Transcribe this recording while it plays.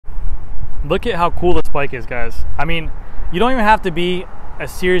Look at how cool this bike is, guys. I mean, you don't even have to be a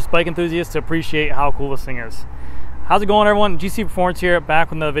serious bike enthusiast to appreciate how cool this thing is. How's it going, everyone? GC Performance here, back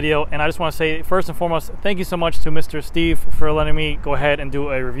with another video, and I just want to say, first and foremost, thank you so much to Mr. Steve for letting me go ahead and do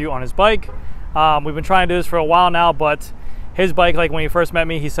a review on his bike. We've been trying to do this for a while now, but his bike, like when he first met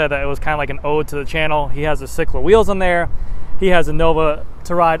me, he said that it was kind of like an ode to the channel. He has the Cycler wheels on there. He has the Nova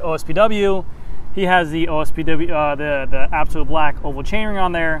to ride OSPW. He has the OSPW, the absolute black oval chainring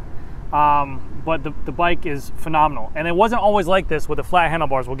on there. But the bike is phenomenal, and it wasn't always like this with the flat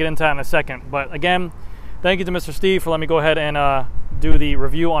handlebars. We'll get into that in a second, but again, thank you to Mr. Steve for letting me go ahead and do the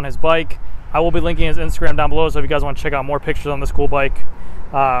review on his bike. I will be linking his Instagram down below, so if you guys want to check out more pictures on this cool bike,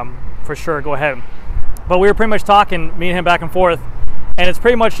 for sure, go ahead. But we were pretty much talking, me and him, back and forth, and it's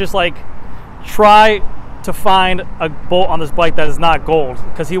pretty much just like, try to find a bolt on this bike that is not gold,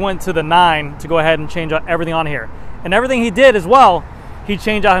 because he went to the 9 to go ahead and change out everything on here, and everything he did as well, he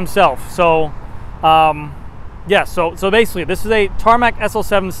changed out himself. So yeah, so basically this is a Tarmac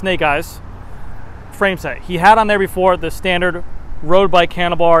SL7 Snake Eyes frame set. He had on there before the standard road bike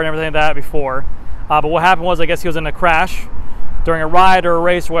handlebar and everything like that before, but what happened was, I guess he was in a crash during a ride or a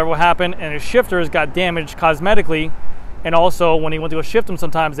race or whatever happened, and his shifters got damaged cosmetically, and also when he went to go shift them,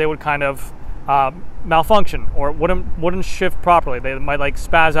 sometimes they would kind of malfunction or wouldn't shift properly. They might like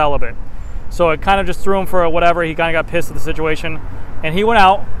spaz out a little bit, so it kind of just threw him for whatever. He kind of got pissed at the situation, and he went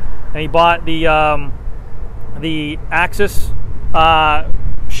out and he bought the Axis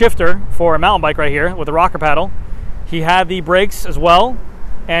shifter for a mountain bike right here with a rocker paddle. He had the brakes as well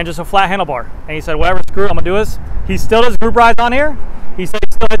and just a flat handlebar, and he said, whatever, screw it, I'm gonna do this. He still does group rides on here. He said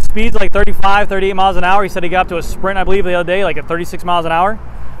he still had speeds like 35, 38 miles an hour. He said he got up to a sprint, I believe, the other day, like at 36 miles an hour.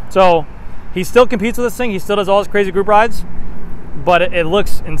 So he still competes with this thing. He still does all his crazy group rides, but it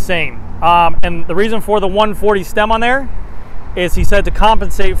looks insane. And the reason for the 140 stem on there is, he said, to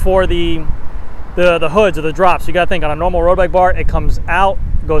compensate for the hoods or the drops. You got to think, on a normal road bike bar, it comes out,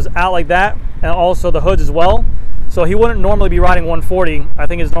 goes out like that, and also the hoods as well. So he wouldn't normally be riding 140. I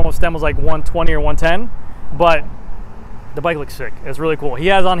think his normal stem was like 120 or 110, but the bike looks sick. It's really cool. He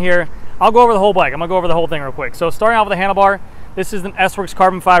has on here, I'll go over the whole bike. I'm gonna go over the whole thing real quick. So starting off with the handlebar, this is an S-Works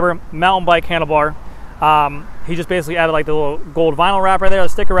carbon fiber mountain bike handlebar. He just basically added like the little gold vinyl wrap right there, the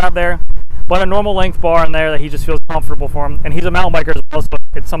sticker wrap there, but a normal length bar in there that he just feels comfortable for him. And he's a mountain biker as well, so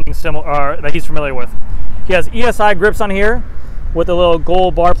it's something similar that he's familiar with. He has ESI grips on here with the little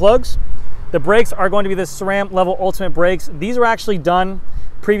gold bar plugs. The brakes are going to be the SRAM Level Ultimate brakes. These were actually done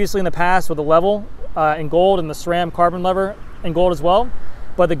previously in the past with the level in gold and the SRAM carbon lever in gold as well.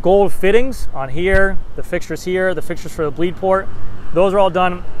 But the gold fittings on here, the fixtures for the bleed port, those are all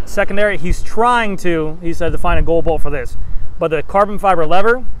done secondary. He's trying to, he said, to find a gold bolt for this. But the carbon fiber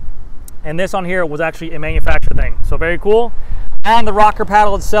lever and this on here was actually a manufactured thing. So very cool. On the rocker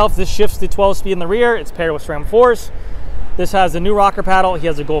paddle itself, this shifts to 12 speed in the rear. It's paired with SRAM Force. This has the new rocker paddle. He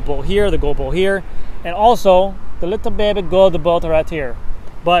has the gold bolt here, the gold bolt here, and also the little baby gold bolt right here.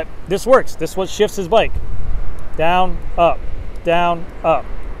 But this works. This is what shifts his bike. Down, up,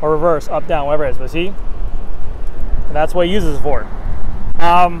 or reverse, up, down, whatever it is. But see? And that's what he uses it for.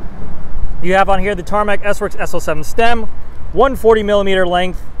 You have on here the Tarmac S-Works SL7 stem, 140 millimeter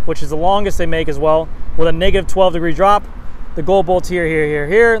length, which is the longest they make as well, with a negative 12 degree drop. The gold bolts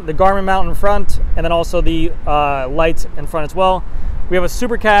here, the Garmin mount in front, and then also the lights in front as well. We have a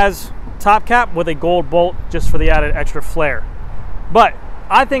Super Kaz top cap with a gold bolt just for the added extra flair. But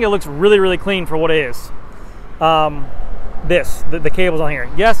I think it looks really, really clean for what it is. The cables on here.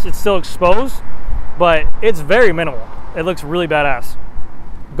 Yes, it's still exposed, but it's very minimal. It looks really badass.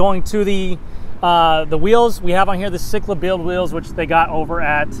 Going to the wheels, we have on here the Cycler build wheels, which they got over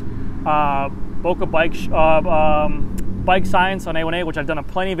at Boca Bike Science on A1A, which I've done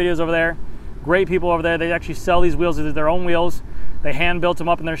plenty of videos over there. Great people over there. They actually sell these wheels. These are their own wheels. They hand built them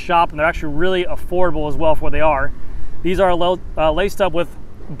up in their shop, and they're actually really affordable as well for what they are. These are laced up with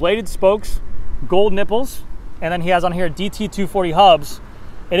bladed spokes, gold nipples, and then he has on here DT240 hubs.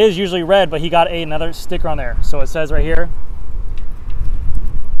 It is usually red, but he got another sticker on there. So it says right here,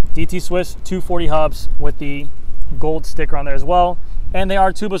 DT Swiss 240 hubs with the gold sticker on there as well. And they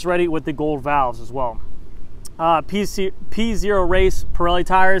are tubeless ready with the gold valves as well. P0 Race Pirelli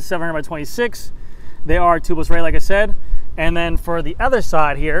tires, 700 by 26. They are tubeless ready, like I said. And then for the other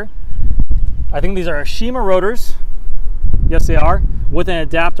side here, I think these are Ashima rotors. Yes, they are, with an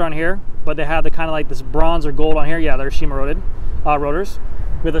adapter on here, but they have the kind of like this bronze or gold on here. Yeah, they're Ashima rotors.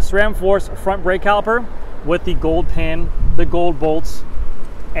 With a SRAM Force front brake caliper with the gold pin, the gold bolts,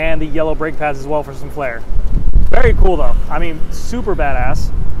 and the yellow brake pads as well for some flair. Very cool though. I mean, super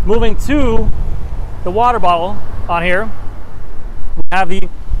badass. Moving to the water bottle on here, we have the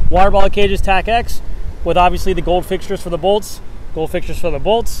Water bottle cages, TAC X, with obviously the gold fixtures for the bolts,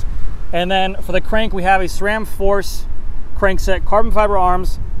 and then for the crank we have a SRAM Force crankset, carbon fiber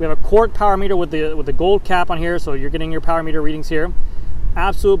arms. We have a quart power meter with the gold cap on here, so you're getting your power meter readings here.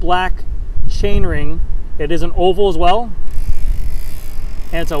 Absolute black chain ring. It is an oval as well,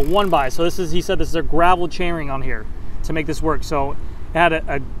 and it's a 1x. So this is, he said, this is a gravel chain ring on here to make this work. So it had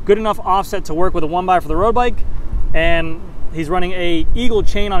a good enough offset to work with a 1x for the road bike, and he's running a Eagle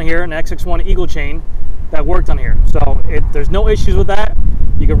chain on here, an XX1 Eagle chain that worked on here. So there's no issues with that.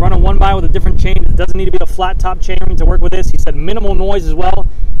 You can run a 1x with a different chain. It doesn't need to be a flat top chain ring to work with this. He said minimal noise as well.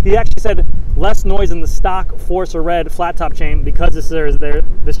 He actually said less noise than the stock Force or Red flat top chain, because this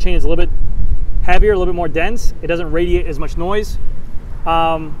chain is a little bit heavier, a little bit more dense. It doesn't radiate as much noise,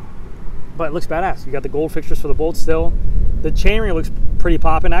 but it looks badass. You got the gold fixtures for the bolts still. The chain ring looks pretty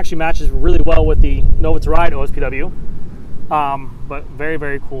poppin'. Actually matches really well with the Nova to Ride OSPW. But very,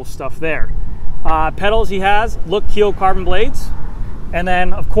 very cool stuff there. Pedals he has, look keel carbon blades. And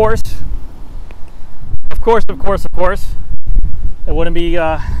then of course, it wouldn't be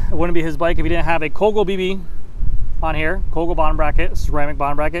his bike if he didn't have a Kogel BB on here, Kogel bottom bracket, ceramic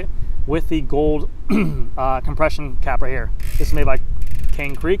bottom bracket with the gold compression cap right here. This is made by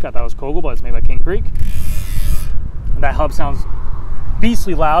Cane Creek. I thought it was Kogel, but it's made by Cane Creek. And that hub sounds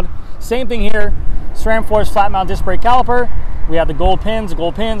beastly loud. Same thing here, SRAM Force flat mount disc brake caliper. We have the gold pins.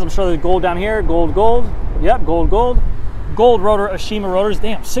 I'm sure there's gold down here. Gold. Yep, gold. Gold rotor, Ashima rotors.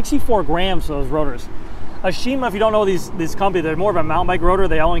 Damn, 64 grams for those rotors. Ashima, if you don't know these companies, they're more of a mountain bike rotor.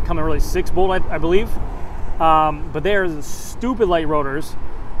 They only come in really 6-bolt, I believe. But they're stupid light rotors.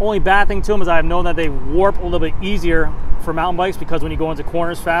 Only bad thing to them is I've known that they warp a little bit easier for mountain bikes, because when you go into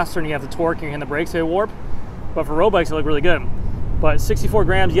corners faster and you have the torque and you're hitting the brakes, they warp. But for road bikes, they look really good. But 64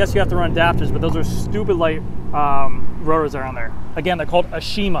 grams, yes, you have to run adapters, but those are stupid light rotors that are on there. Again, they're called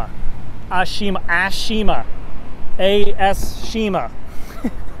Ashima. Ashima. Shima.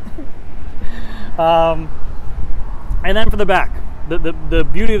 And then for the back, the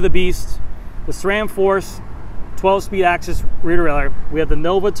beauty of the beast, the SRAM Force 12-speed axis rear derailleur. We have the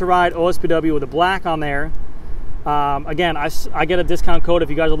Nova to Ride OSPW with the black on there. Again, I get a discount code if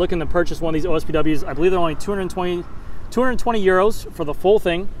you guys are looking to purchase one of these OSPWs. I believe they're only 220 euros for the full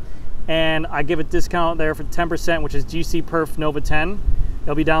thing, and I give a discount there for 10%, which is GC Perf Nova 10.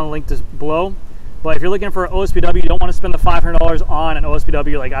 It'll be down the link below. But if you're looking for an OSPW, you don't want to spend the $500 on an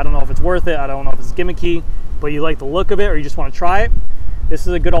OSPW. Like, I don't know if it's worth it. I don't know if it's gimmicky, but you like the look of it or you just want to try it. This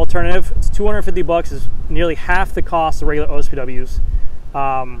is a good alternative. It's 250 bucks. Is nearly half the cost of regular OSPWs.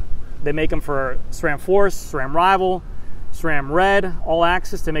 They make them for SRAM Force, SRAM Rival, SRAM Red, all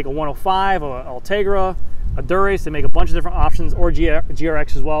axis. They make a 105, a Ultegra, a Durace. They make a bunch of different options, or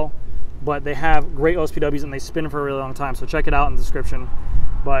GRX as well. But they have great OSPWs and they spin for a really long time. So check it out in the description.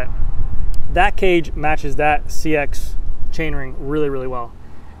 But that cage matches that CX chainring really, really well.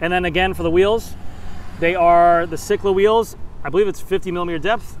 And then again, for the wheels, they are the Cicla wheels. I believe it's 50mm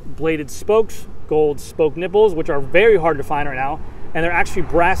depth, bladed spokes, gold spoke nipples, which are very hard to find right now. And they're actually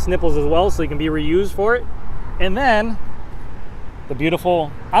brass nipples as well, so they can be reused for it. And then the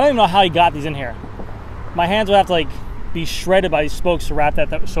beautiful, I don't even know how he got these in here. My hands would have to like be shredded by these spokes to wrap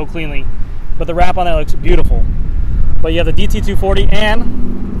that so cleanly. But the wrap on that looks beautiful. But you have the DT240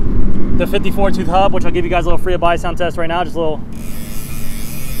 and the 54 tooth hub, which I'll give you guys a little free buy sound test right now. Just a little.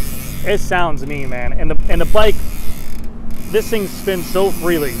 It sounds mean, man. And the bike, this thing spins so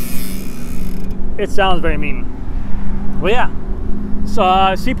freely. It sounds very mean. But yeah.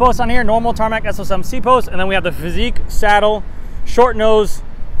 So seat posts on here, normal Tarmac SL7 seat posts, and then we have the Physique saddle, short nose,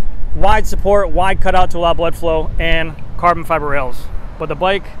 wide support, wide cutout to allow blood flow, and carbon fiber rails. But the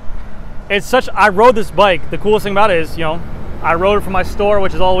bike, it's such. I rode this bike. The coolest thing about it is, you know, I rode it from my store,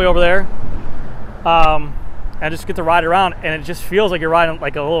 which is all the way over there. I just get to ride around, and it just feels like you're riding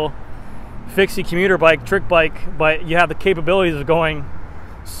like a little fixie commuter bike, trick bike, but you have the capabilities of going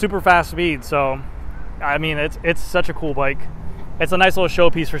super fast speed. So, I mean, it's such a cool bike. It's a nice little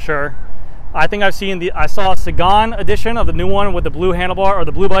showpiece for sure. I think I saw a Sagan edition of the new one with the blue handlebar, or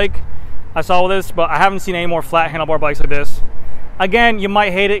the blue bike. I saw this, but I haven't seen any more flat handlebar bikes like this. Again, you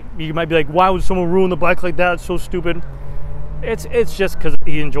might hate it. You might be like, why would someone ruin the bike like that? It's so stupid. It's just because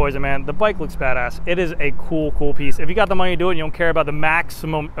he enjoys it, man. The bike looks badass. It is a cool piece. If you got the money to do it and you don't care about the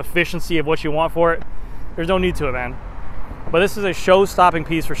maximum efficiency of what you want for it, there's no need to it, man. But this is a show-stopping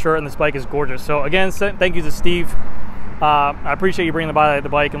piece for sure, and this bike is gorgeous. So again, thank you to Steve. I appreciate you bringing by the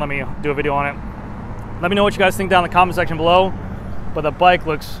bike and let me do a video on it. Let me know what you guys think down in the comment section below. But the bike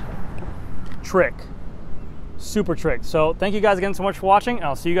looks trick. Super trick. So thank you guys again so much for watching, and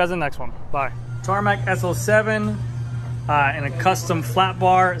I'll see you guys in the next one. Bye. Tarmac SL7 and a custom flat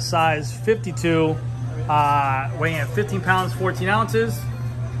bar, size 52, weighing at 15 pounds, 14 ounces,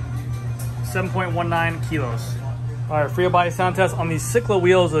 7.19 kilos. All right, free body sound test on these Cicla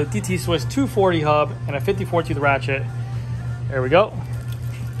wheels, a DT Swiss 240 hub and a 54 tooth ratchet. There we go.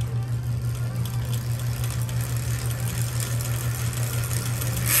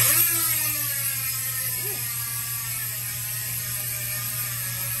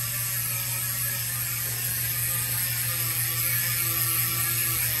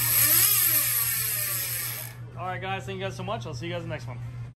 All right, guys, thank you guys so much. I'll see you guys in the next one.